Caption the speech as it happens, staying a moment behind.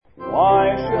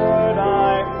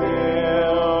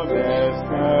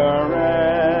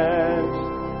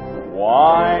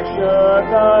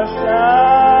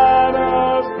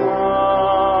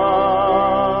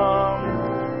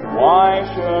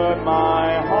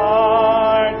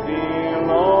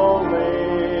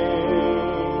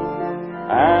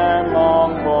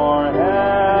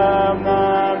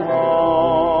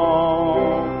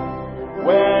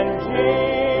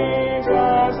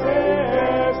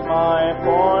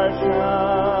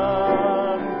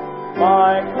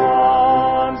My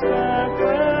constant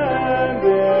friend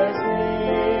is He.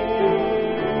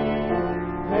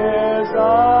 His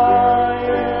eye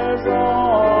is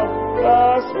on the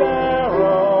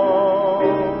sparrow,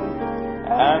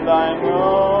 and I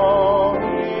know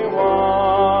He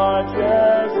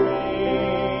watches me.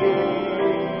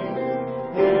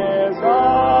 His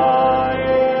eye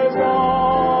is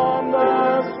on the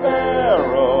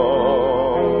sparrow,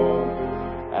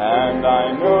 and I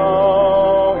know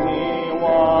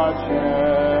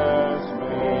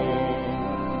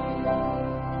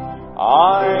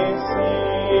I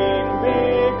sing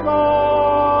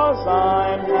because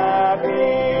I'm happy.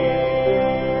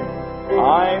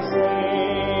 I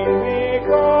sing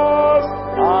because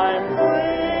I'm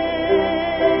free.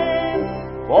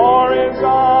 For His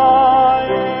eye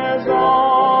is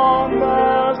on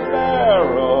the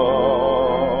sparrow,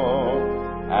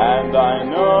 and I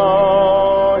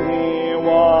know He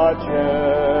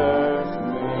watches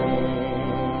me.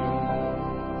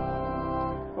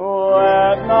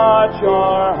 Let not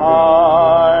your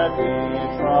heart be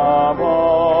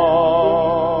troubled.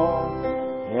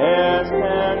 His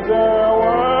tender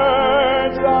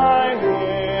words I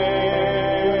hear,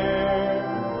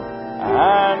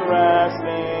 and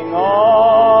resting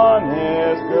on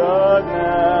His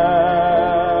goodness,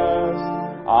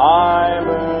 I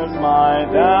lose my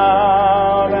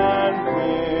doubt and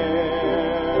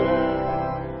fear.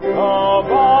 Oh,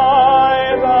 by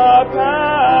the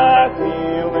path He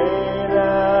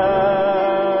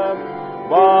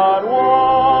but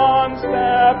one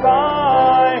step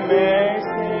I may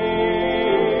see.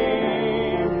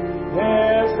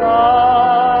 His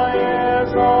eye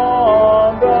is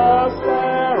on the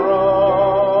sparrow,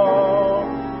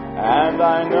 and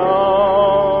I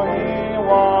know He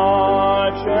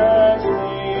watches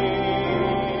me.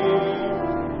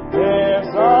 His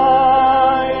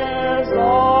eye is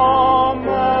on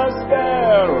the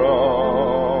sparrow,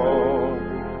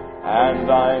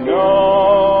 and I know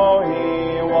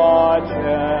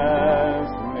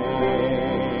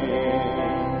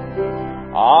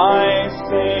I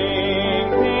sing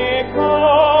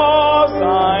because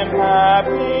I'm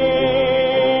happy.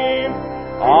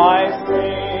 I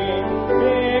sing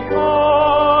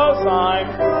because I'm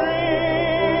free.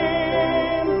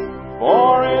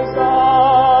 For His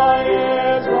eye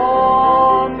is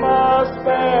on the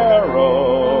sparrow,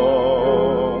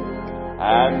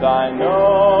 and I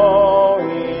know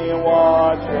He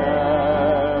watches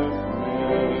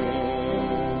me.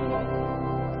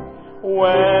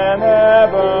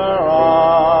 Whenever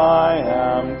I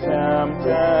am tempted,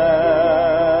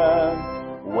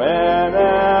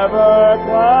 whenever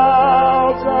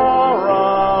clouds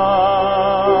arise,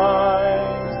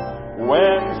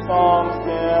 when songs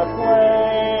give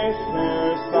place to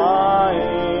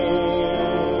sighing,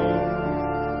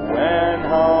 when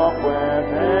hope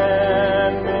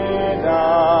within me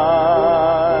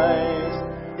dies,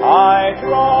 I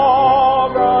draw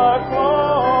the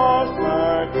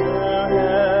closer to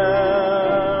Him.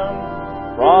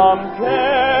 From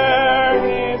care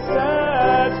He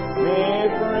sets me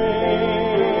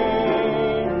free.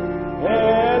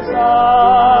 His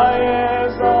eye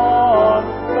is on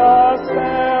the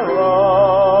sparrow,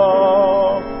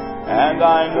 and I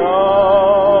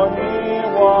know He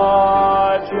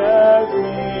watches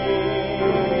me.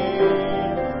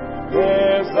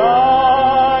 His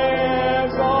eye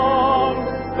is on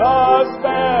the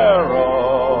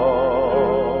sparrow,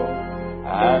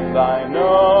 and I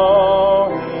know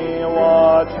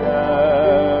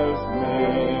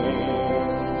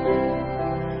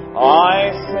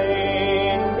I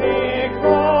sing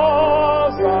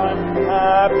because I'm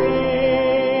happy.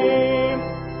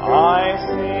 I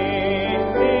sing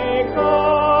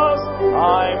because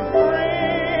I'm free.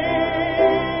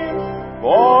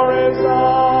 For His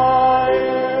eye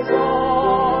is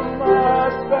on the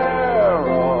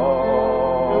sparrow,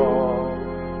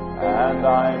 and I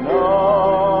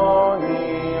know He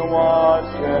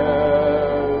watches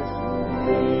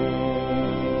me.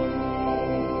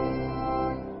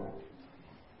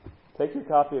 Take your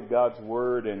copy of God's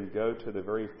Word and go to the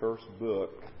very first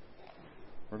book.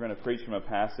 We're going to preach from a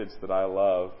passage that I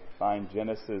love. Find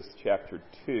Genesis chapter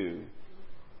 2.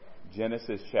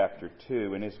 Genesis chapter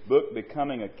 2. In his book,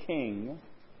 Becoming a King,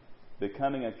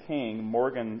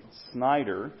 Morgan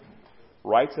Snyder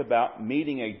writes about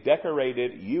meeting a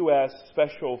decorated U.S.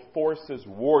 Special Forces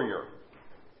warrior.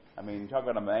 I mean, you talk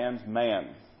about a man's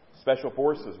man. Special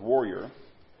Forces warrior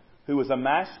who was a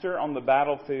master on the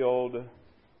battlefield,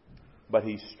 but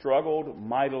he struggled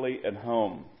mightily at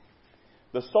home.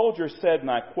 The soldier said, and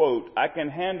I quote, "I can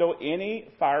handle any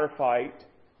firefight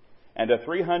and a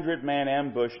 300-man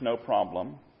ambush no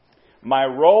problem. My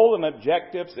role and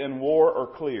objectives in war are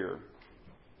clear.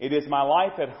 It is my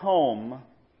life at home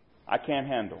I can't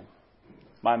handle.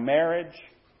 My marriage,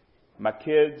 my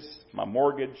kids, my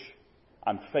mortgage,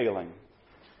 I'm failing.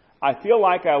 I feel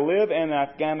like I live in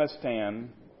Afghanistan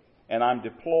and I'm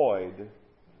deployed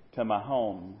to my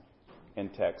home in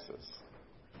Texas.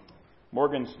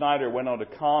 Morgan Snyder went on to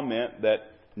comment that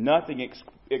nothing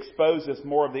exposes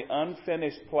more of the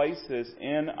unfinished places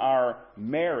in our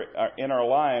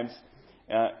lives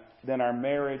than our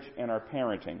marriage and our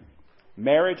parenting.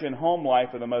 Marriage and home life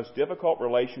are the most difficult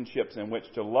relationships in which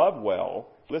to love well,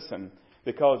 listen,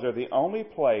 because they're the only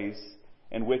place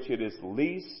in which it is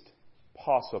least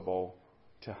possible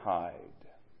to hide.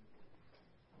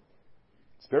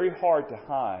 It's very hard to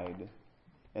hide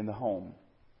in the home.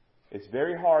 It's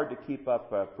very hard to keep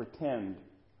up a pretend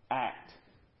act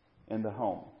in the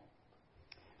home.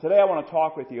 Today I want to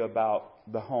talk with you about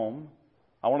the home.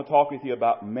 I want to talk with you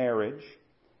about marriage.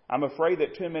 I'm afraid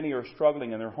that too many are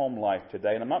struggling in their home life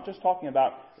today. And I'm not just talking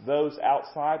about those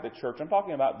outside the church. I'm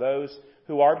talking about those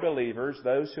who are believers,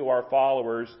 those who are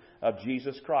followers of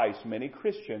Jesus Christ. Many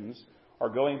Christians are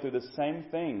going through the same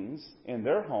things in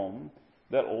their home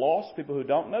that lost people who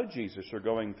don't know Jesus are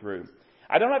going through.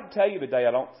 I don't have to tell you today,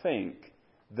 I don't think,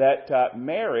 that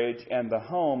marriage and the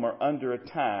home are under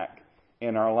attack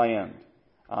in our land.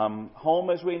 Home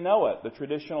as we know it, the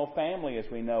traditional family as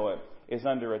we know it, is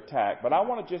under attack. But I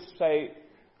want to just say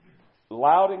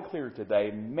loud and clear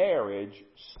today, marriage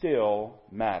still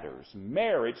matters.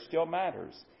 Marriage still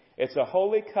matters. It's a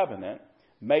holy covenant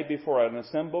made before an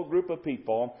assembled group of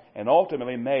people and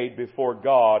ultimately made before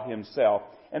God Himself.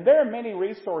 And there are many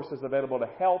resources available to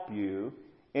help you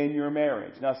in your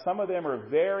marriage. Now, some of them are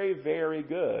very, very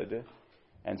good,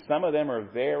 and some of them are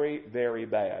very, very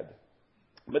bad.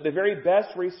 But the very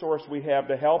best resource we have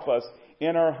to help us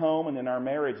in our home and in our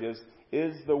marriages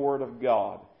is the Word of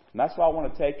God. And that's why I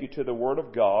want to take you to the Word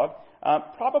of God,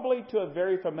 probably to a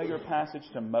very familiar passage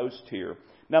to most here.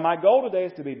 Now, my goal today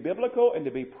is to be biblical and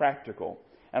to be practical.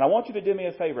 And I want you to do me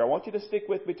a favor. I want you to stick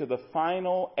with me to the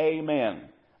final amen.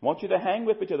 I want you to hang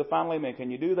with me to the final amen. Can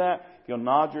you do that? If you'll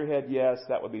nod your head yes,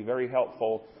 that would be very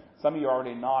helpful. Some of you are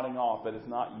already nodding off, but it's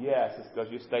not yes. It's because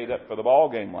you stayed up for the ball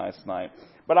game last night.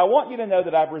 But I want you to know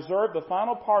that I've reserved the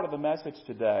final part of the message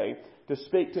today to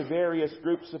speak to various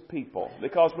groups of people.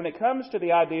 Because when it comes to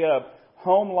the idea of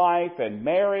home life and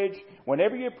marriage,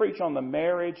 whenever you preach on the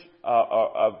marriage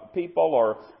of people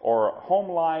or home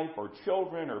life or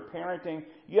children or parenting,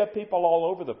 you have people all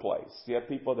over the place. You have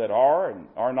people that are and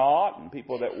are not, and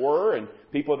people that were and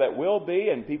people that will be,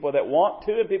 and people that want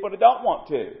to and people that don't want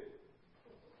to.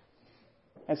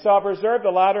 And so I've reserved the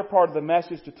latter part of the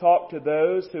message to talk to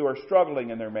those who are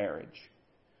struggling in their marriage,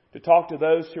 to talk to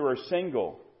those who are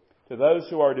single, to those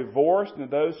who are divorced, and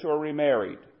to those who are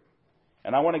remarried.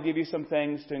 And I want to give you some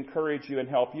things to encourage you and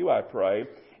help you, I pray.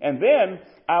 And then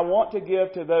I want to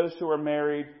give to those who are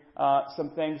married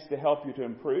some things to help you to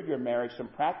improve your marriage, some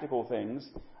practical things,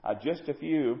 just a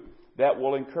few that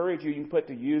will encourage you. You can put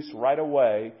to use right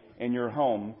away in your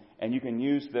home, and you can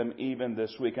use them even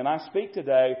this week. And I speak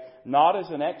today not as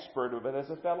an expert, but as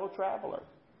a fellow traveler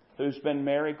who's been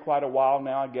married quite a while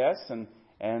now, I guess,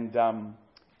 and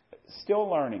still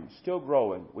learning, still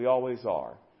growing. We always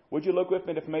are. Would you look with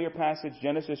me at a familiar passage,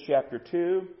 Genesis chapter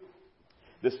 2.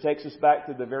 This takes us back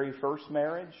to the very first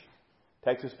marriage,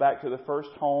 takes us back to the first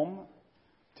home,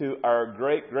 to our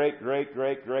great,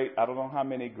 I don't know how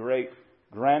many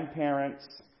great-grandparents,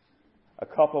 a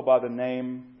couple by the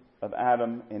name of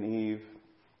Adam and Eve.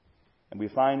 And we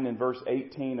find in verse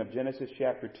 18 of Genesis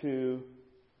chapter 2,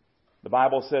 the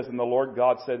Bible says, "And the Lord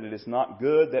God said, It is not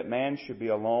good that man should be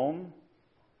alone.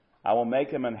 I will make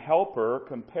him an helper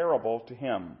comparable to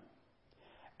him.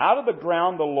 Out of the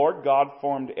ground the Lord God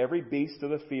formed every beast of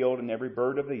the field and every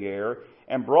bird of the air,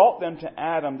 and brought them to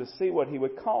Adam to see what he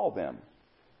would call them.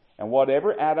 And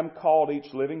whatever Adam called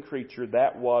each living creature,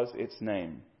 that was its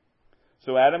name.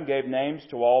 So Adam gave names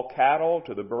to all cattle,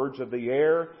 to the birds of the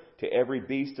air, to every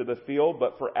beast of the field.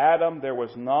 But for Adam there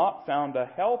was not found a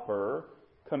helper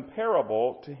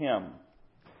comparable to him.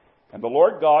 And the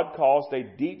Lord God caused a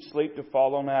deep sleep to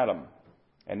fall on Adam,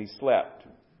 and he slept.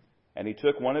 And he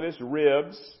took one of his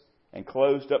ribs and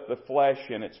closed up the flesh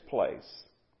in its place.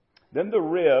 Then the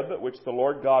rib, which the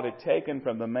Lord God had taken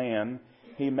from the man,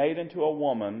 he made into a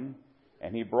woman,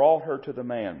 and he brought her to the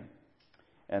man.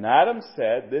 And Adam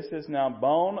said, This is now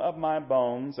bone of my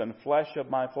bones and flesh of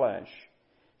my flesh.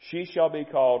 She shall be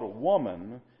called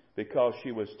woman, because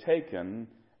she was taken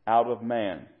out of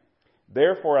man.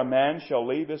 Therefore a man shall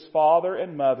leave his father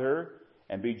and mother,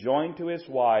 and be joined to his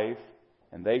wife,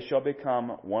 and they shall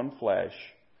become one flesh.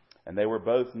 And they were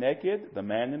both naked, the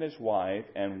man and his wife,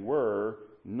 and were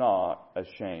not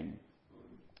ashamed.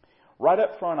 Right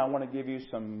up front, I want to give you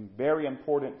some very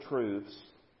important truths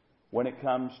when it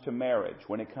comes to marriage,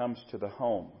 when it comes to the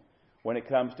home, when it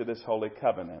comes to this holy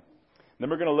covenant. Then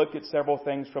we're going to look at several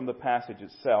things from the passage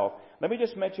itself. Let me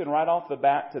just mention right off the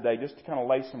bat today, just to kind of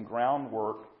lay some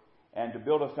groundwork and to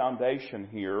build a foundation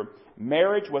here.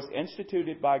 Marriage was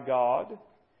instituted by God.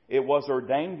 It was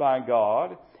ordained by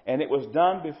God. And it was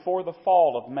done before the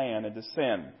fall of man into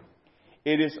sin.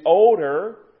 It is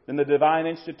older than the divine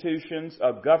institutions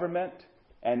of government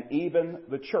and even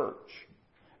the church.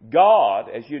 God,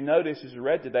 as you notice as you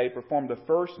read today, performed the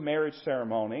first marriage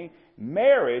ceremony.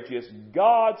 Marriage is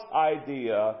God's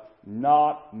idea,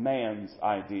 not man's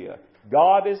idea.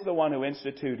 God is the one who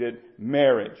instituted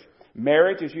marriage.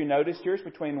 Marriage, as you notice here, is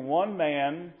between one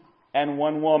man and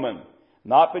one woman.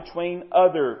 Not between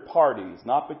other parties,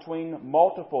 not between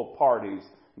multiple parties,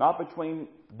 not between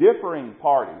differing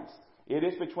parties. It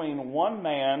is between one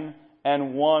man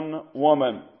and one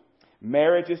woman.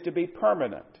 Marriage is to be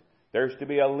permanent. There's to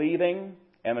be a leaving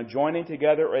and a joining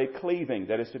together or a cleaving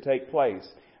that is to take place.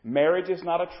 Marriage is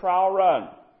not a trial run.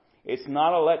 It's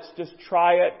not a let's just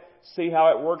try it, see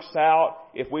how it works out.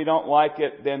 If we don't like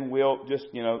it, then we'll just,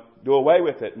 do away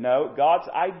with it. No, God's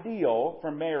ideal for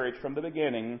marriage from the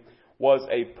beginning was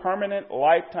a permanent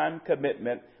lifetime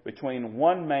commitment between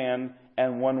one man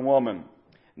and one woman.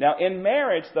 Now, in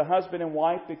marriage, the husband and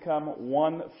wife become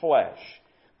one flesh.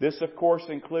 This, of course,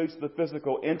 includes the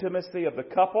physical intimacy of the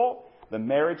couple. The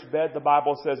marriage bed, the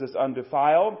Bible says, is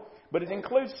undefiled. But it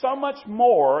includes so much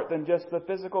more than just the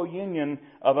physical union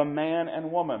of a man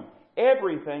and woman.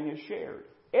 Everything is shared.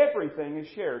 Everything is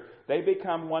shared. They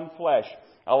become one flesh.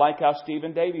 I like how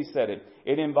Stephen Davies said it.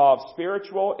 It involves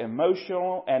spiritual,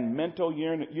 emotional, and mental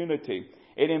unity.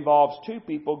 It involves two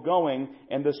people going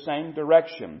in the same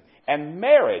direction. And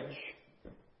marriage,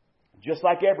 just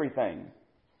like everything,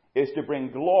 is to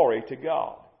bring glory to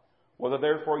God. Whether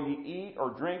therefore you eat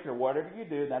or drink or whatever you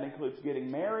do, that includes getting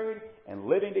married and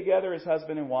living together as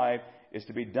husband and wife, is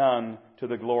to be done to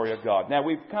the glory of God. Now,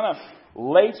 we've kind of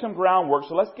laid some groundwork,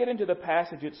 so let's get into the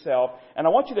passage itself. And I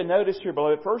want you to notice here,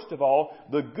 beloved, first of all,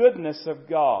 the goodness of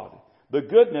God. The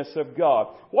goodness of God.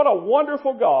 What a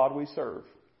wonderful God we serve.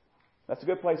 That's a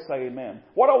good place to say amen.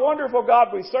 What a wonderful God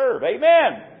we serve.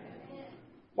 Amen.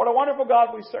 What a wonderful God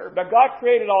we serve. Now, God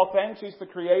created all things. He's the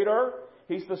creator.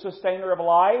 He's the sustainer of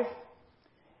life.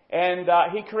 And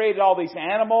He created all these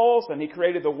animals, and He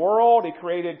created the world. He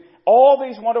created all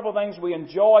these wonderful things we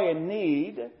enjoy and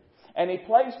need. And He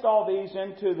placed all these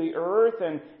into the earth,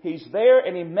 and He's there,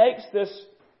 and He makes this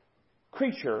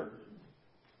creature,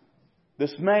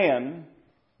 this man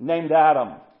named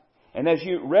Adam. And as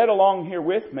you read along here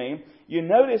with me, you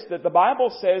notice that the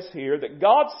Bible says here that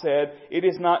God said it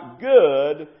is not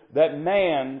good that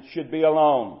man should be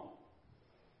alone.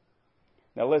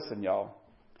 Now listen, y'all.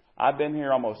 I've been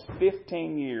here almost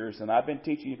 15 years, and I've been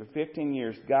teaching you for 15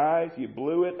 years. Guys, you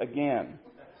blew it again.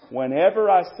 Whenever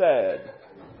I said,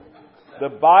 the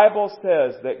Bible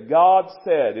says that God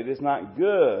said it is not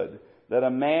good that a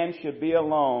man should be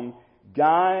alone,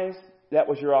 guys, that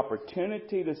was your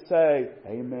opportunity to say,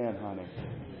 amen, honey.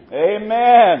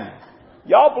 Amen.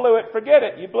 Y'all blew it. Forget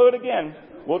it. You blew it again.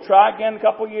 We'll try again in a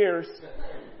couple years.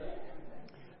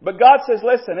 But God says,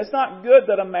 listen, it's not good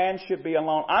that a man should be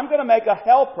alone. I'm going to make a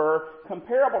helper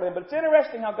comparable to him. But it's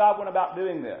interesting how God went about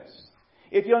doing this.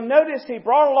 If you'll notice, He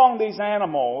brought along these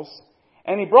animals,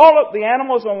 and He brought the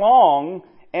animals along,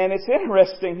 and it's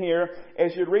interesting here,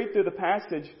 as you read through the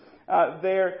passage,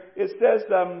 it says,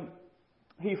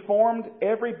 He formed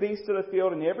every beast of the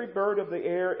field and every bird of the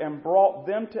air and brought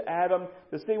them to Adam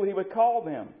to see what he would call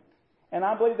them. And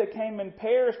I believe they came in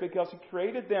pairs because He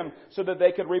created them so that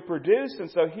they could reproduce. And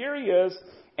so here He is,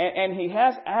 and He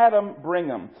has Adam bring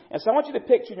them. And so I want you to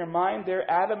picture in your mind there,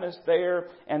 Adam is there,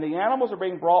 and the animals are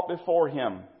being brought before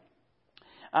him.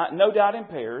 No doubt in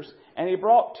pairs. And He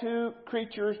brought two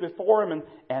creatures before him,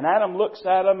 and Adam looks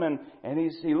at them, and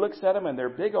he looks at them, and they're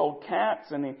big old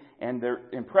cats, and they're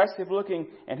impressive looking,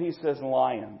 and he says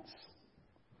lions.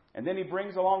 And then He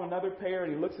brings along another pair,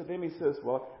 and He looks at them, He says,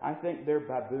 well, I think they're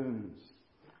baboons.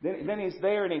 Then He's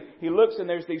there, and he looks, and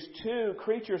there's these two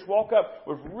creatures walk up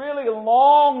with really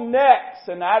long necks,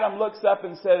 and Adam looks up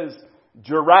and says,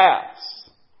 giraffes.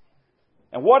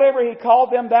 And whatever He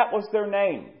called them, that was their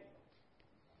name.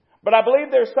 But I believe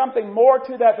there's something more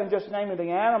to that than just naming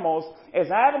the animals.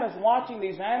 As Adam is watching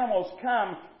these animals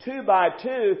come two by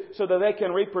two so that they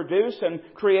can reproduce and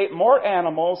create more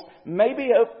animals, maybe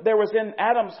there was in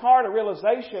Adam's heart a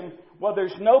realization, well,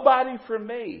 there's nobody for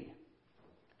me.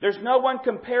 There's no one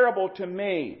comparable to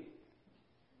me.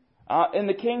 In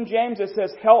the King James it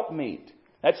says helpmeet.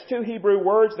 That's two Hebrew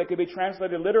words that could be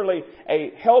translated literally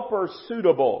a helper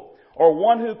suitable, or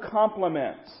one who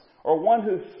complements, or one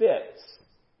who fits.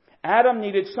 Adam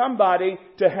needed somebody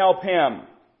to help him.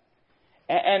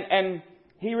 And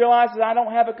he realizes, I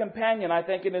don't have a companion, I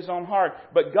think, in his own heart.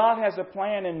 But God has a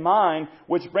plan in mind,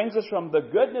 which brings us from the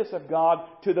goodness of God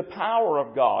to the power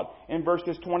of God in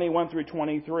verses 21 through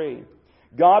 23.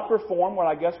 God performed what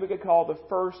I guess we could call the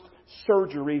first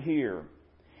surgery here.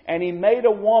 And He made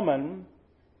a woman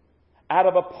out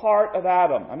of a part of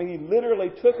Adam. I mean, He literally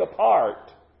took a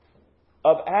part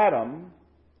of Adam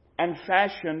and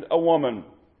fashioned a woman.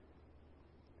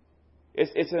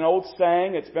 It's an old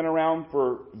saying. It's been around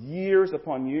for years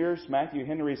upon years. Matthew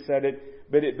Henry said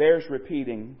it, but it bears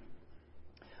repeating.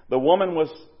 The woman was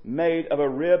made of a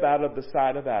rib out of the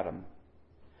side of Adam.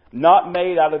 Not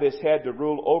made out of his head to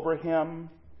rule over him,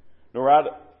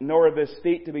 nor of his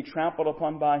feet to be trampled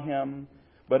upon by him,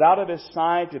 but out of his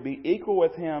side to be equal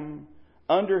with him,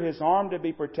 under his arm to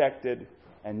be protected,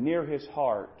 and near his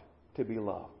heart to be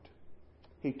loved.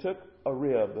 He took a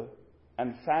rib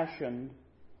and fashioned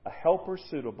a helper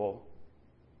suitable,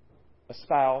 a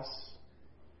spouse,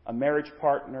 a marriage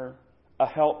partner, a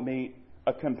helpmeet,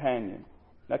 a companion.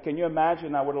 Now, can you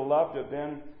imagine? I would have loved to have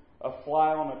been a fly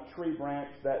on a tree branch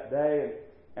that day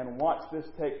and watch this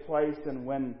take place. And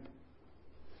when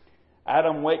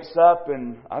Adam wakes up,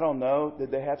 and I don't know,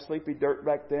 did they have sleepy dirt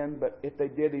back then? But if they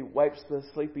did, he wipes the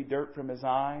sleepy dirt from his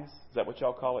eyes. Is that what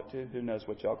y'all call it too? Who knows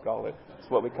what y'all call it? It's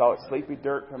what we call it, sleepy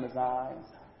dirt from his eyes.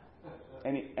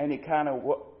 And he kind of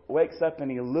wakes up and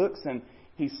he looks and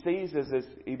he sees as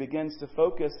he begins to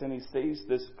focus, and he sees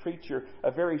this creature,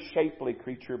 a very shapely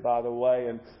creature, by the way,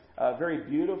 and a very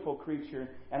beautiful creature.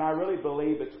 And I really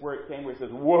believe it's where it came where he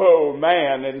says, "Whoa,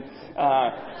 man!" And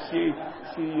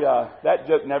that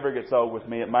joke never gets old with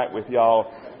me. It might with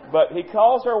y'all. But he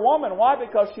calls her woman. Why?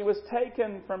 Because she was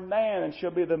taken from man, and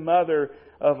she'll be the mother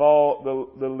of all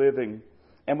the living.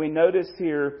 And we notice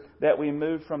here that we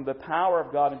move from the power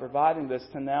of God in providing this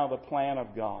to now the plan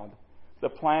of God. The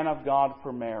plan of God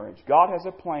for marriage. God has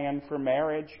a plan for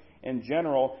marriage in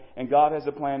general, and God has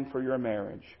a plan for your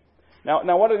marriage.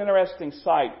 Now what an interesting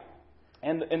sight.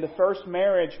 In the first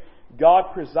marriage,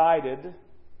 God presided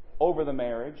over the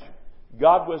marriage.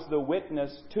 God was the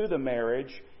witness to the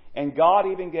marriage, and God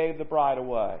even gave the bride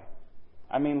away.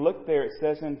 I mean, look there. It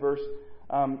says in verse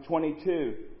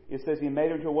 22, it says He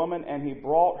made her to a woman and He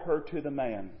brought her to the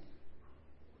man.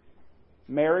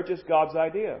 Marriage is God's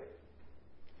idea.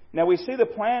 Now we see the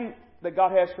plan that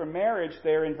God has for marriage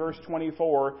there in verse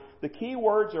 24. The key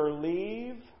words are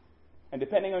leave, and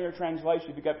depending on your translation,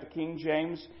 if you've got the King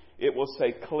James, it will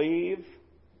say cleave.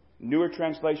 Newer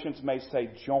translations may say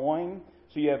join.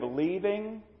 So you have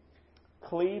leaving,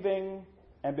 cleaving,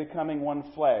 and becoming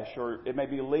one flesh. Or it may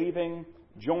be leaving,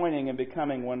 joining, and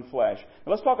becoming one flesh.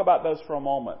 Now let's talk about those for a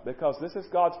moment, because this is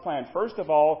God's plan. First of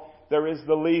all, there is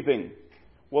the leaving.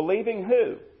 Well, leaving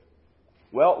who?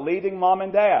 Well, leaving mom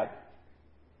and dad.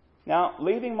 Now,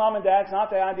 leaving mom and dad is not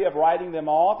the idea of writing them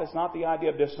off. It's not the idea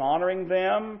of dishonoring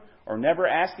them or never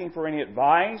asking for any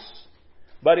advice.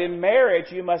 But in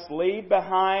marriage, you must leave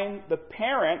behind the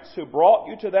parents who brought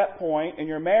you to that point in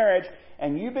your marriage,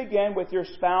 and you begin with your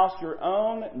spouse your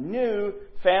own new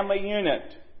family unit.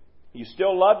 You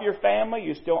still love your family.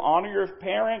 You still honor your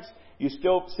parents. You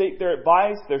still seek their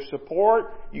advice, their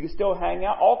support. You can still hang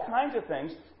out, all kinds of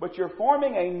things. But you're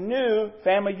forming a new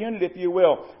family unit, if you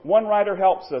will. One writer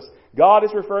helps us. God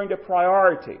is referring to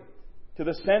priority, to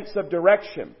the sense of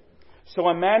direction. So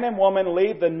a man and woman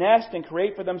leave the nest and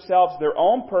create for themselves their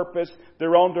own purpose,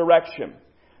 their own direction.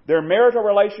 Their marital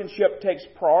relationship takes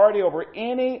priority over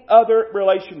any other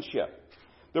relationship.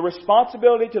 The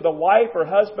responsibility to the wife or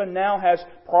husband now has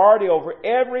priority over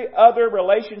every other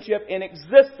relationship in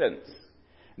existence.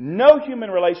 No human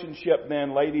relationship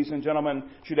then, ladies and gentlemen,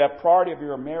 should have priority over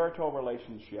your marital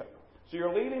relationship. So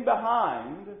you're leaving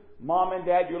behind mom and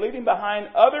dad. You're leaving behind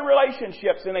other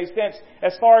relationships in a sense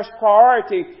as far as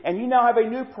priority. And you now have a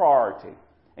new priority.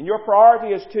 And your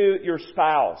priority is to your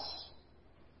spouse.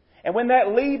 And when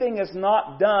that leaving is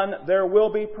not done, there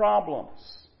will be problems.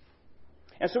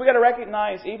 And so we've got to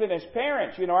recognize, even as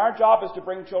parents, our job is to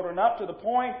bring children up to the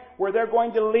point where they're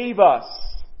going to leave us.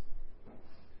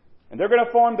 And they're going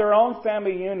to form their own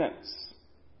family units.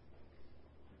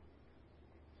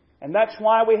 And that's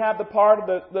why we have the part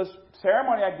of the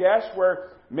ceremony, I guess, where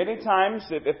many times,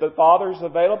 if the father's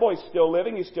available, he's still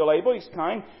living, he's still able, he's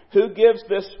kind. Who gives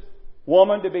this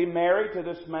woman to be married to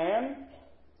this man?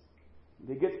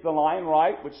 He gets the line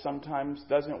right, which sometimes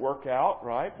doesn't work out,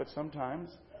 right? But sometimes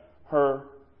her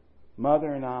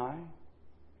mother and I.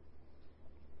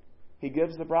 He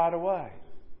gives the bride away.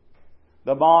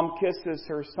 The mom kisses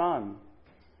her son,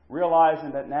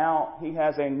 realizing that now he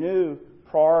has a new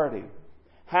priority.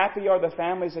 Happy are the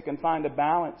families that can find a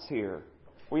balance here.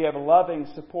 We have loving,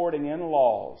 supporting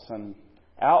in-laws and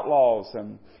outlaws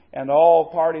and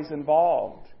all parties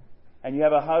involved. And you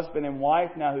have a husband and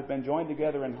wife now who've been joined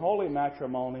together in holy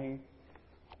matrimony,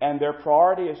 and their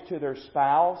priority is to their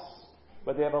spouse,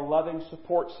 but they have a loving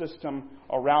support system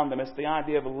around them. It's the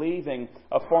idea of leaving,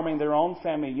 of forming their own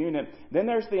family unit. Then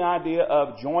there's the idea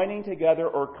of joining together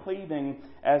or cleaving,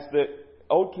 as the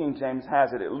Old King James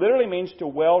has it. It literally means to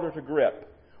weld or to grip,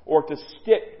 or to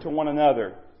stick to one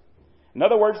another. In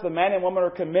other words, the man and woman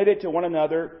are committed to one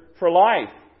another for life.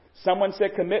 Someone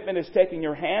said commitment is taking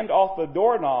your hand off the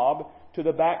doorknob to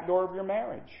the back door of your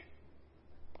marriage.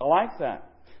 I like that.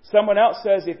 Someone else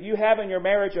says if you have in your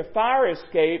marriage a fire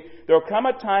escape, there will come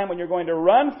a time when you're going to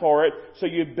run for it, so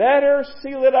you better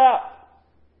seal it up.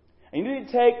 And you need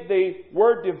to take the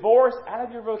word divorce out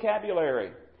of your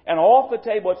vocabulary and off the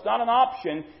table. It's not an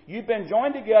option. You've been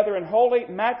joined together in holy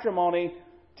matrimony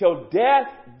till death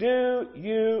do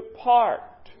you part.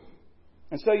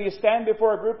 And so you stand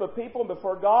before a group of people and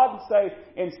before God and say,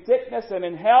 in sickness and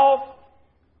in health,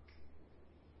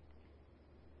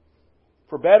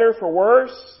 for better, for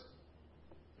worse,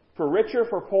 for richer,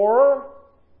 for poorer.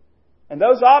 And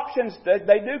those options,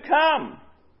 they do come.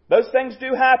 Those things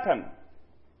do happen.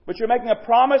 But you're making a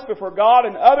promise before God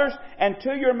and others and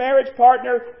to your marriage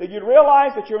partner that you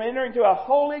realize that you're entering into a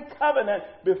holy covenant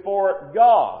before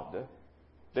God,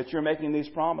 that you're making these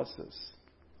promises.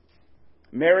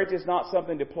 Marriage is not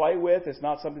something to play with. It's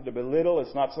not something to belittle.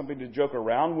 It's not something to joke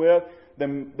around with.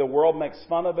 The world makes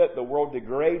fun of it. The world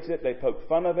degrades it. They poke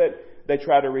fun of it. They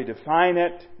try to redefine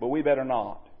it. But we better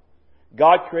not.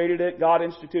 God created it. God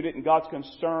instituted it. And God's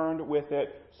concerned with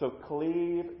it. So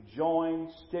cleave, join,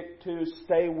 stick to,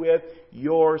 stay with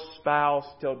your spouse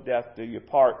till death do you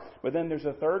part. But then there's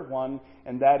a third one,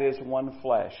 and that is one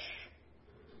flesh.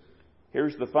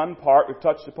 Here's the fun part. We've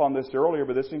touched upon this earlier,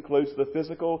 but this includes the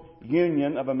physical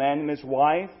union of a man and his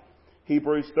wife.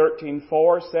 Hebrews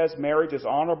 13:4 says, marriage is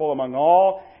honorable among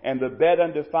all, and the bed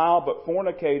undefiled, but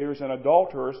fornicators and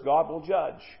adulterers God will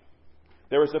judge.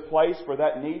 There is a place for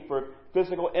that need for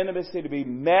physical intimacy to be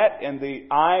met in the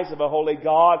eyes of a holy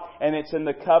God, and it's in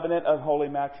the covenant of holy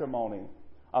matrimony.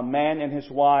 A man and his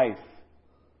wife.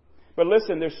 But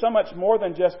listen, there's so much more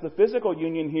than just the physical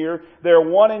union here. They're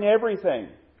one in everything,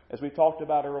 as we talked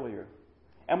about earlier.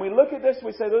 And we look at this and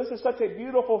we say, this is such a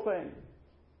beautiful thing.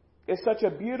 It's such a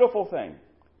beautiful thing.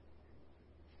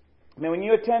 I mean, when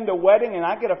you attend a wedding and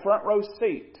I get a front row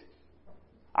seat,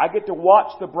 I get to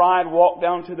watch the bride walk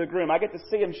down to the groom. I get to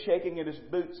see him shaking in his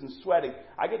boots and sweating.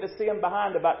 I get to see him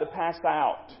behind about to pass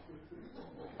out.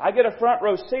 I get a front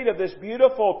row seat of this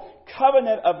beautiful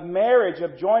covenant of marriage,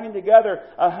 of joining together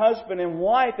a husband and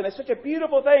wife. And it's such a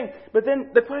beautiful thing. But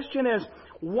then the question is,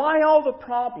 why all the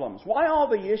problems? Why all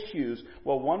the issues?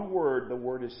 Well, one word, the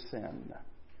word is sin.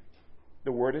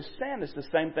 The word is sin. It's the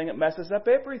same thing that messes up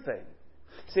everything.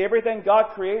 See, everything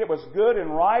God created was good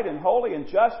and right and holy and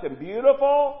just and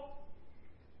beautiful.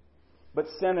 But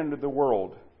sin entered the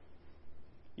world.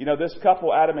 You know, this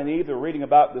couple, Adam and Eve, they're reading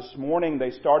about this morning,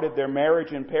 they started their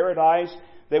marriage in paradise.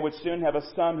 They would soon have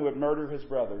a son who would murder his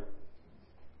brother.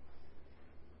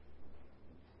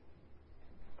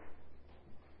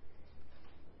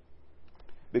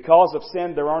 Because of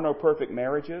sin, there are no perfect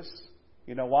marriages.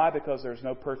 You know why? Because there's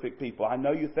no perfect people. I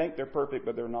know you think they're perfect,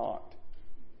 but they're not.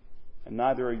 And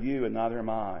neither are you, and neither am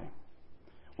I.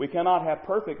 We cannot have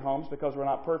perfect homes because we're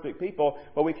not perfect people,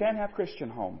 but we can have Christian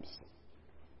homes.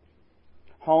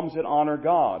 Homes that honor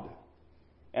God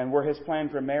and where His plan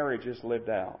for marriage is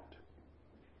lived out.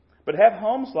 But to have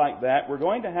homes like that, we're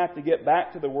going to have to get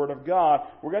back to the Word of God.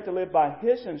 We're going to live by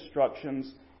His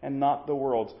instructions and not the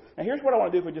world's. Now here's what I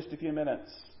want to do for just a few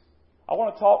minutes. I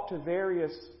want to talk to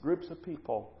various groups of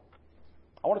people.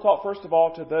 I want to talk first of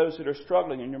all to those that are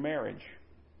struggling in your marriage.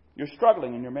 You're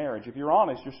struggling in your marriage. If you're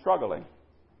honest, you're struggling.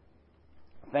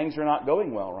 Things are not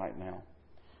going well right now.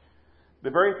 The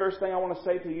very first thing I want to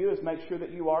say to you is make sure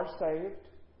that you are saved.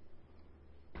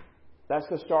 That's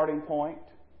the starting point.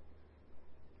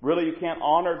 Really, you can't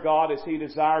honor God as He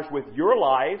desires with your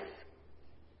life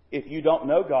if you don't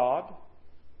know God.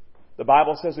 The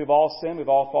Bible says we've all sinned. We've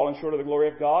all fallen short of the glory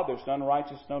of God. There's none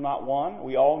righteous, no, not one.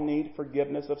 We all need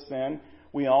forgiveness of sin.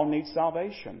 We all need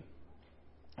salvation.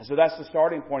 So that's the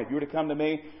starting point. If you were to come to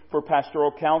me for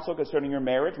pastoral counsel concerning your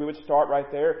marriage, we would start right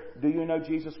there. Do you know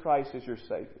Jesus Christ as your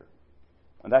Savior?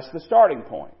 And that's the starting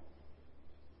point.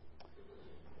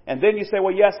 And then you say,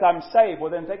 well, yes, I'm saved.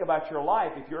 Well, then think about your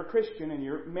life. If you're a Christian and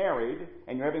you're married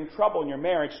and you're having trouble in your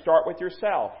marriage, start with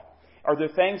yourself. Are there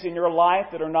things in your life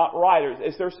that are not right?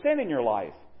 Is there sin in your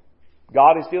life?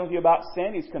 God is dealing with you about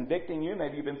sin. He's convicting you.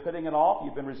 Maybe you've been putting it off.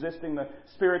 You've been resisting the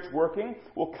Spirit's working.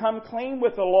 Well, come clean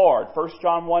with the Lord. 1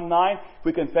 John 1:9, if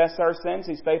we confess our sins,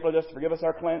 He's faithful just to forgive us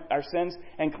our sins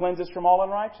and cleanse us from all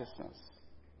unrighteousness.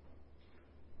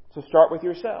 So start with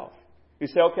yourself. You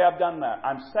say, okay, I've done that.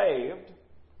 I'm saved.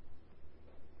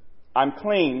 I'm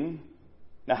clean.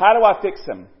 Now, how do I fix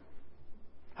him?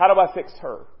 How do I fix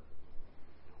her?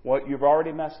 Well, you've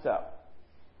already messed up.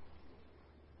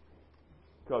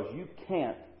 Because you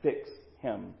can't fix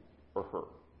him or her.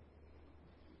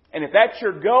 And if that's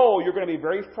your goal, you're going to be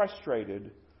very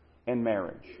frustrated in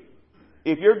marriage.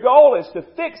 If your goal is to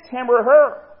fix him or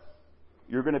her,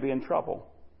 you're going to be in trouble.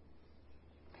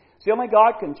 See, only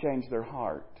God can change their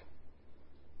heart.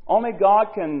 Only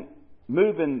God can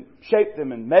move and shape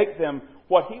them and make them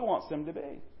what He wants them to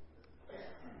be.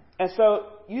 And so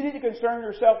you need to concern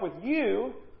yourself with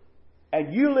you,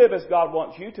 and you live as God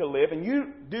wants you to live, and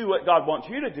you do what God wants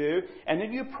you to do, and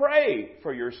then you pray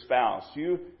for your spouse.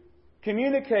 You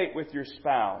communicate with your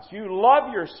spouse. You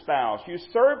love your spouse. You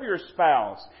serve your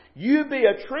spouse. You be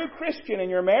a true Christian in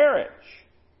your marriage.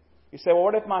 You say, well,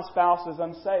 what if my spouse is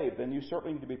unsaved? Then you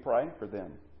certainly need to be praying for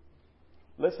them.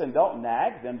 Listen, don't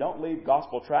nag them. Don't leave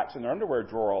gospel tracts in their underwear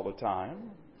drawer all the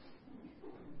time.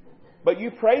 But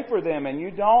you pray for them, and you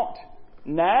don't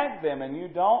nag them, and you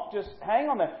don't just hang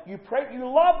on them. You pray, you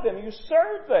love them, you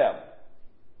serve them.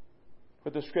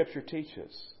 What the Scripture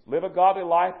teaches. Live a godly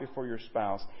life before your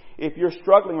spouse. If you're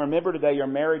struggling, remember today your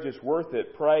marriage is worth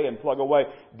it. Pray and plug away.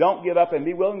 Don't give up, and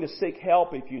be willing to seek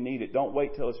help if you need it. Don't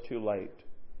wait till it's too late.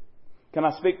 Can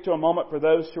I speak to a moment for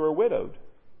those who are widowed?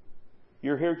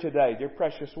 You're here today, dear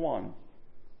precious one.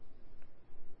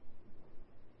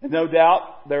 And no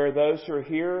doubt there are those who are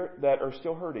here that are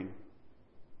still hurting.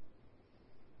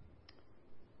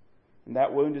 And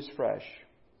that wound is fresh.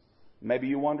 Maybe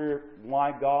you wonder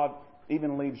why God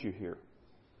even leaves you here.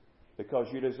 Because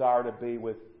you desire to be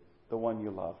with the one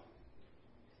you love.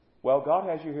 Well, God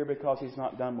has you here because He's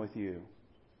not done with you.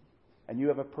 And you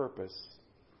have a purpose.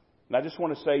 And I just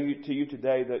want to say to you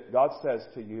today that God says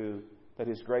to you that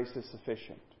His grace is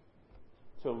sufficient.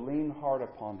 So lean hard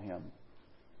upon Him.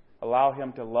 Allow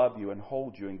Him to love you and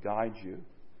hold you and guide you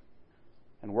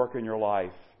and work in your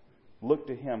life. Look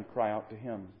to Him, cry out to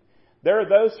Him. There are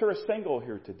those who are single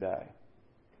here today.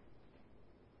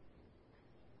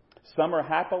 Some are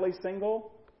happily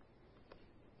single.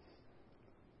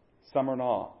 Some are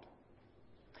not.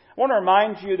 I want to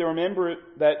remind you to remember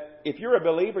that if you're a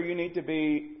believer, you need to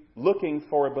be looking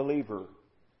for a believer.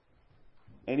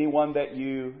 Anyone that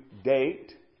you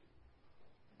date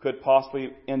could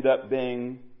possibly end up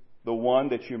being the one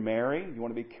that you marry. You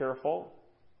want to be careful.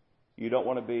 You don't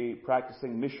want to be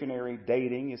practicing missionary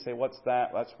dating. You say, what's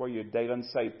that? That's where you date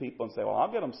unsaved people and say, well,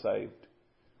 I'll get them saved.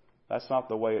 That's not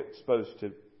the way it's supposed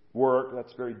to work.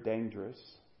 That's very dangerous.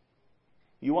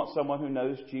 You want someone who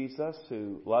knows Jesus,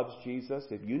 who loves Jesus,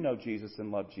 if you know Jesus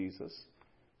and love Jesus.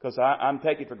 Because I'm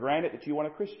taking for granted that you want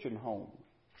a Christian home.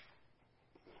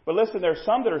 But listen, there's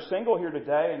some that are single here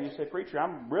today, and you say, preacher,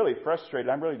 I'm really frustrated.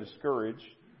 I'm really discouraged.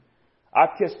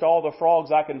 I've kissed all the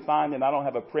frogs I can find, and I don't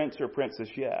have a prince or princess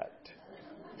yet.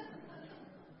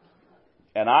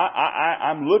 And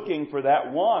I'm looking for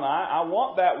that one. I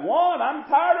want that one. I'm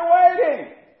tired of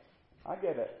waiting. I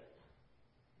get it.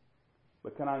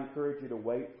 But can I encourage you to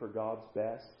wait for God's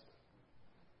best?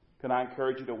 Can I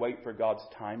encourage you to wait for God's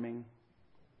timing?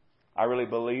 I really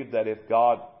believe that if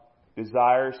God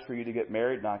desires for you to get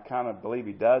married, and I kind of believe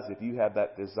He does, if you have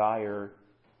that desire,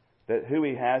 that who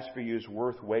He has for you is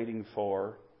worth waiting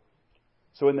for.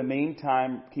 So in the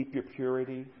meantime, keep your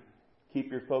purity.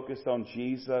 Keep your focus on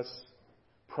Jesus.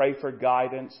 Pray for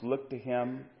guidance. Look to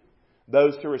Him.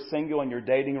 Those who are single and you're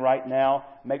dating right now,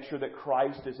 make sure that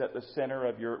Christ is at the center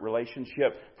of your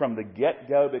relationship from the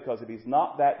get-go, because if He's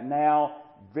not that now,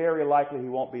 very likely He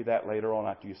won't be that later on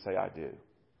after you say, I do.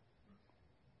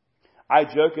 I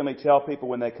jokingly tell people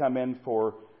when they come in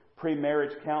for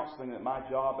pre-marriage counseling that my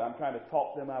job, I'm trying to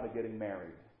talk them out of getting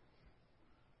married.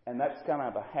 And that's kind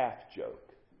of a half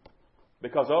joke.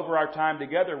 Because over our time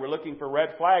together, we're looking for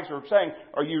red flags. We're saying,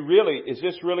 is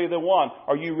this really the one?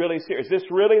 Are you really serious? Is this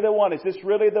really the one? Is this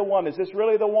really the one? Is this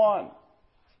really the one?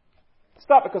 It's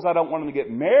not because I don't want them to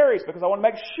get married. It's because I want to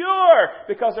make sure.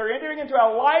 Because they're entering into a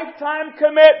lifetime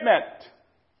commitment.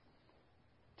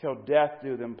 Till death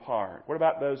do them part. What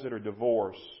about those that are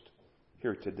divorced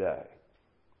here today?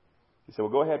 You say,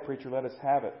 well, go ahead, preacher, let us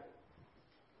have it.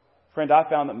 Friend, I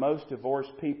found that most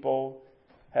divorced people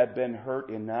have been hurt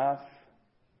enough.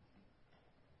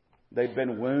 They've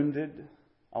been wounded.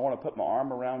 I want to put my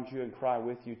arm around you and cry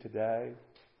with you today.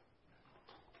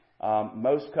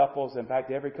 Most couples, in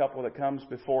fact, every couple that comes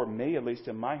before me, at least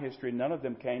in my history, none of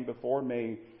them came before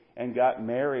me and got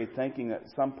married thinking that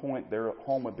at some point their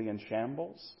home would be in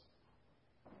shambles.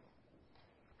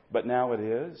 But now it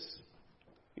is.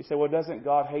 You say, well, doesn't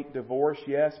God hate divorce?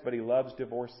 Yes, but He loves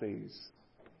divorcees.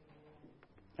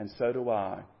 And so do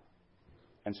I.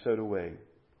 And so do we.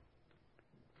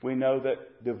 We know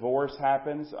that divorce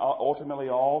happens. Ultimately,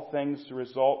 all things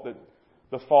result that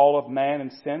the fall of man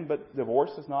and sin, but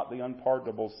divorce is not the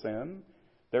unpardonable sin.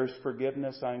 There's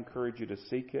forgiveness. I encourage you to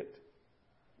seek it.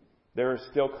 There are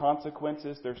still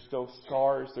consequences. There's still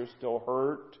scars. There's still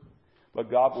hurt.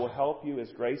 But God will help you.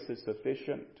 His grace is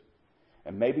sufficient.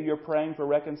 And maybe you're praying for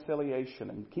reconciliation,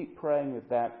 and keep praying if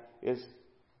that is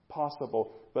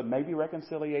possible. But maybe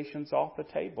reconciliation's off the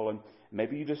table, and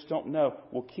maybe you just don't know.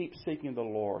 Well, keep seeking the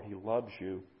Lord. He loves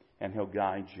you, and He'll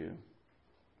guide you.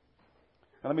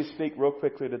 Now, let me speak real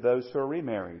quickly to those who are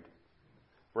remarried.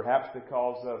 Perhaps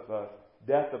because of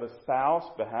death of a spouse,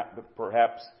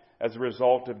 perhaps as a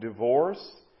result of divorce.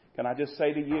 Can I just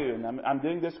say to you, and I'm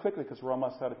doing this quickly because we're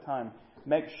almost out of time,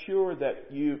 make sure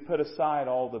that you put aside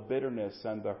all the bitterness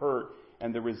and the hurt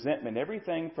and the resentment,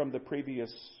 everything from the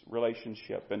previous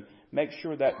relationship, and make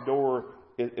sure that door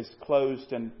is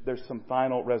closed and there's some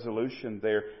final resolution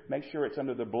there. Make sure it's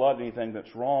under the blood, anything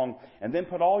that's wrong. And then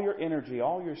put all your energy,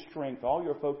 all your strength, all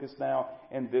your focus now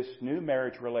in this new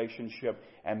marriage relationship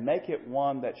and make it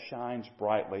one that shines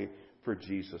brightly for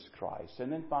Jesus Christ.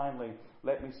 And then finally,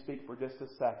 let me speak for just a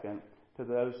second to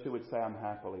those who would say, I'm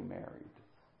happily married.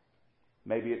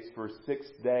 Maybe it's for 6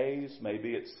 days,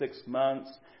 maybe it's 6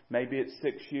 months, maybe it's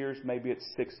 6 years, maybe it's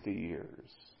 60 years.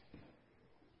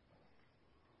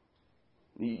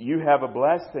 You have a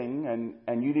blessing,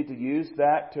 and you need to use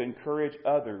that to encourage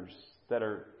others that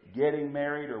are getting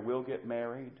married or will get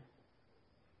married.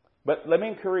 But let me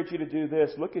encourage you to do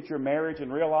this. Look at your marriage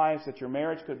and realize that your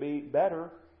marriage could be better.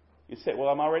 You say, well,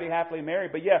 I'm already happily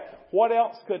married. But yeah, what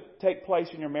else could take place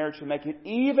in your marriage to make it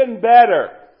even better?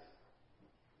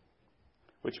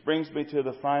 Which brings me to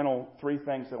the final 3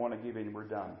 things I want to give you, and we're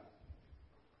done.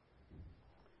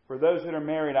 For those that are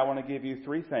married, I want to give you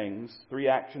 3 things, 3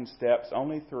 action steps,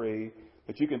 only 3,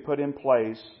 that you can put in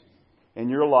place in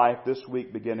your life this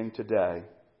week beginning today.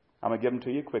 I'm going to give them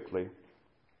to you quickly.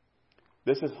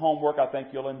 This is homework I think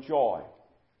you'll enjoy.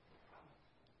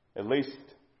 At least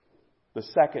the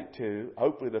second 2,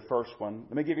 hopefully the first one.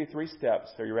 Let me give you 3 steps.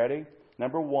 Are you ready?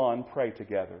 Number 1, pray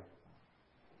together.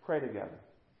 Pray together.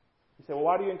 You say, well,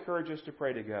 why do you encourage us to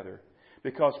pray together?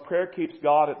 Because prayer keeps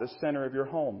God at the center of your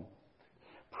home.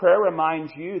 Prayer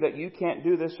reminds you that you can't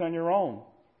do this on your own.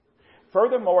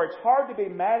 Furthermore, it's hard to be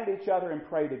mad at each other and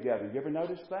pray together. You ever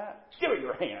notice that? Give me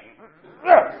your hand.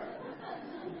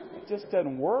 It just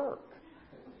doesn't work.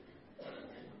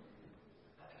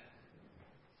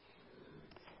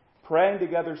 Praying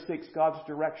together seeks God's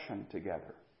direction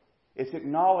together. It's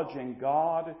acknowledging,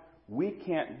 God, we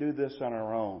can't do this on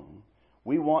our own.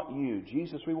 We want you.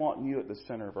 Jesus, we want you at the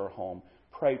center of our home.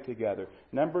 Pray together.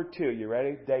 Number 2, you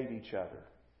ready? Date each other.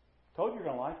 Told you you're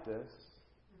going to like this.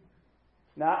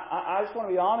 Now, I just want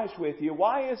to be honest with you.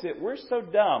 Why is it we're so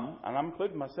dumb, and I'm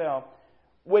including myself,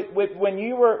 when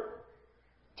you were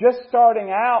just starting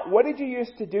out, what did you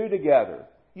used to do together?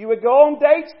 You would go on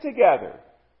dates together.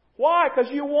 Why? Because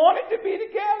you wanted to be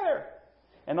together.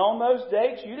 And on those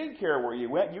dates, you didn't care where you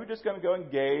went. You were just going to go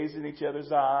and gaze in each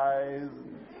other's eyes.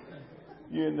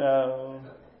 You know.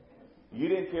 You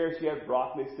didn't care if she had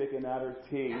broccoli sticking out her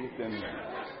teeth and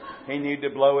he needed to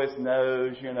blow his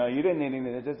nose. You know. You didn't need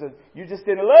anything. You just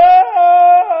didn't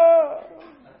love.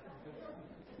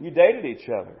 You dated each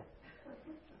other.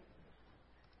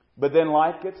 But then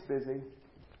life gets busy.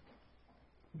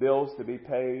 Bills to be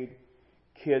paid.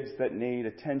 Kids that need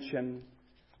attention.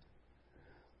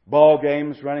 Ball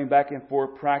games, running back and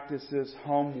forth, practices,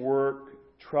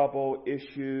 homework, trouble,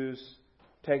 issues,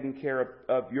 taking care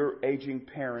of your aging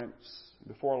parents.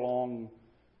 Before long,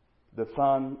 the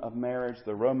fun of marriage,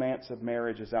 the romance of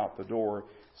marriage is out the door.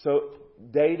 So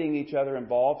dating each other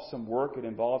involves some work. It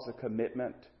involves a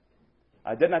commitment.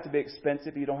 It doesn't have to be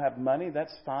expensive. You don't have money,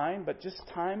 that's fine. But just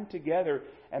time together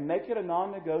and make it a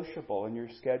non-negotiable in your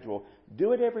schedule.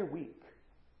 Do it every week.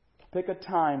 Pick a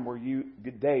time where you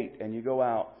date and you go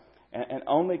out and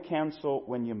only cancel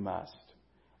when you must.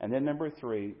 And then number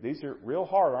 3, these are real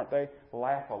hard, aren't they?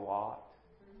 Laugh a lot.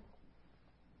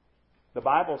 The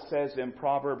Bible says in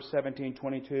Proverbs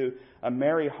 17:22, a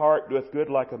merry heart doeth good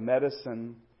like a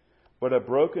medicine, but a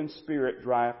broken spirit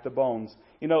drieth the bones.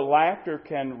 You know, laughter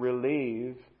can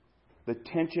relieve the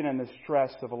tension and the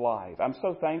stress of life. I'm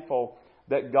so thankful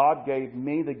that God gave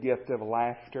me the gift of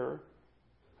laughter.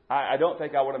 I don't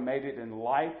think I would have made it in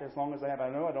life as long as I have. I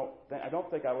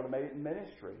don't think I would have made it in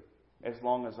ministry as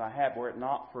long as I have, were it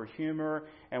not for humor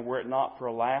and were it not for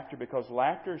laughter, because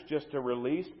laughter is just a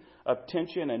release of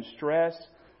tension and stress.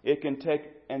 It can take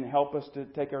and help us to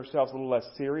take ourselves a little less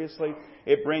seriously.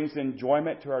 It brings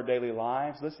enjoyment to our daily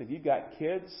lives. Listen, if you've got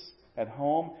kids at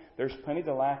home, there's plenty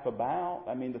to laugh about.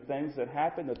 I mean, the things that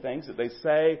happen, the things that they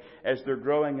say as they're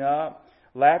growing up.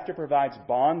 Laughter provides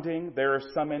bonding. There are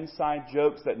some inside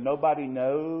jokes that nobody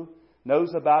knows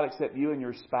about except you and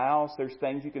your spouse. There's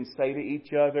things you can say to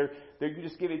each other. You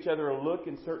just give each other a look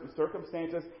in certain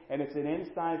circumstances, and it's an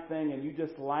inside thing, and you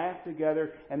just laugh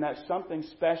together, and that's something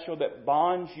special that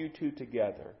bonds you two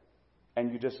together,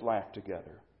 and you just laugh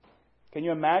together. Can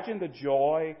you imagine the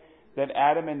joy that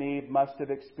Adam and Eve must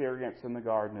have experienced in the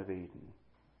Garden of Eden?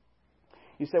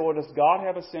 You say, well, does God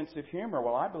have a sense of humor?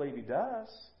 Well, I believe He does.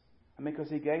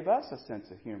 Because He gave us a sense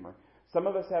of humor. Some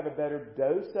of us have a better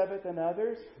dose of it than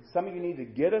others. Some of you need to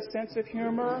get a sense of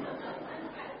humor.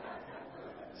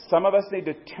 Some of us need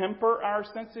to temper our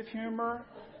sense of humor.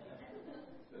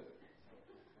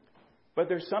 But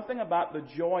there's something about the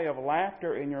joy of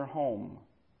laughter in your home.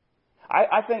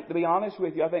 I think, to be honest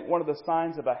with you, I think one of the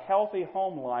signs of a healthy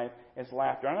home life is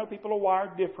laughter. I know people are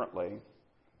wired differently.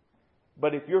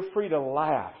 But if you're free to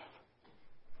laugh,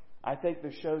 I think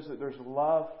this shows that there's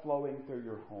love flowing through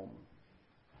your home.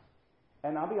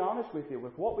 And I'll be honest with you,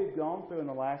 with what we've gone through in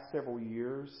the last several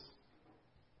years,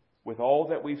 with all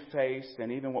that we've faced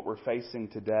and even what we're facing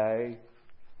today,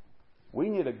 we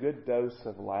need a good dose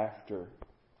of laughter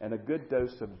and a good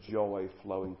dose of joy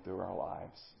flowing through our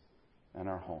lives and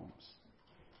our homes.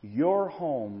 Your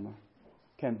home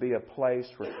can be a place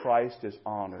where Christ is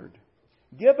honored.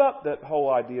 Give up that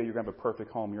whole idea you're going to have a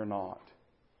perfect home. You're not.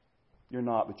 You're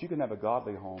not, but you can have a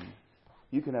godly home.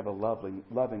 You can have a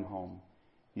loving home.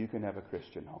 You can have a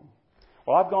Christian home.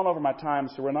 Well, I've gone over my time,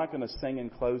 so we're not going to sing in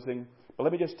closing. But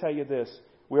let me just tell you this.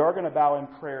 We are going to bow in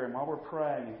prayer. And while we're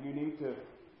praying, if you need to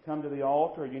come to the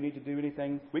altar or you need to do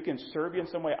anything, we can serve you in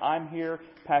some way. I'm here.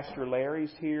 Pastor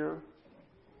Larry's here.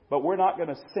 But we're not going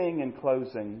to sing in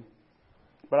closing.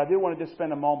 But I do want to just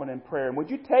spend a moment in prayer. And would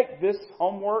you take this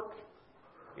homework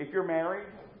if you're married?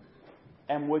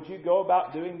 And would you go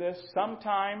about doing this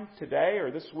sometime today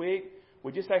or this week?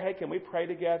 Would you say, hey, can we pray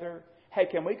together? Hey,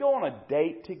 can we go on a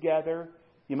date together?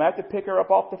 You might have to pick her up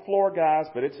off the floor, guys,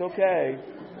 but it's okay.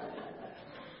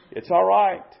 It's all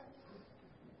right.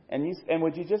 And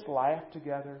would you just laugh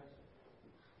together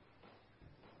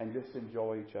and just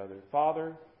enjoy each other?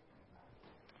 Father,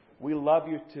 we love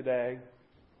you today.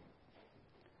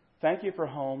 Thank you for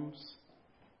homes.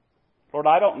 Lord,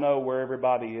 I don't know where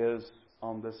everybody is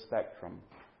on this spectrum.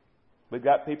 We've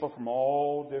got people from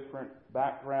all different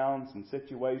backgrounds and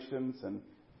situations. And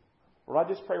Lord, I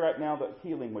just pray right now that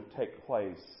healing would take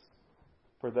place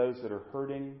for those that are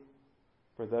hurting,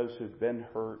 for those who've been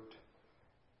hurt.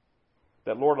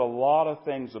 That, Lord, a lot of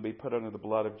things will be put under the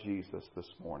blood of Jesus this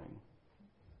morning.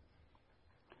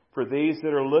 For these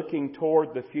that are looking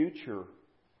toward the future,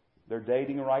 they're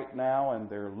dating right now and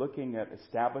they're looking at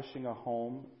establishing a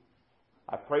home.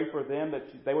 I pray for them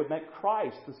that they would make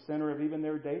Christ the center of even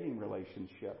their dating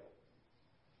relationship.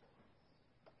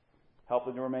 Help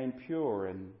them to remain pure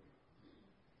and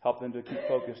help them to keep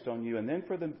focused on you. And then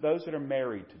for those that are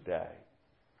married today,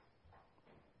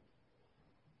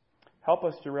 help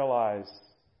us to realize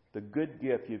the good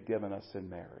gift you've given us in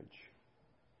marriage.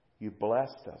 You've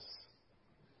blessed us.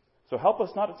 So help us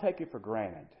not to take it for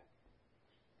granted.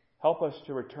 Help us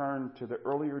to return to the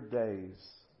earlier days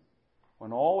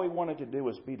when all we wanted to do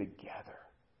was be together.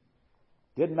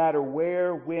 Didn't matter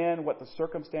where, when, what the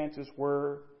circumstances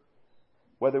were,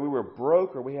 whether we were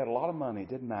broke or we had a lot of money,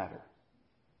 didn't matter.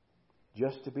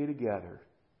 Just to be together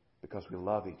because we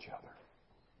love each other.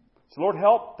 So Lord,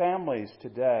 help families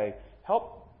today.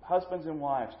 Help husbands and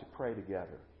wives to pray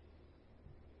together.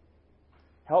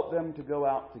 Help them to go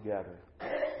out together.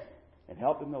 And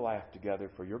help them to laugh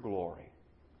together for your glory.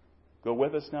 Go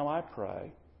with us now, I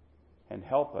pray. And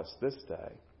help us this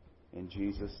day. In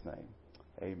Jesus' name.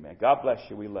 Amen. God bless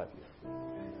you. We love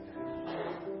you.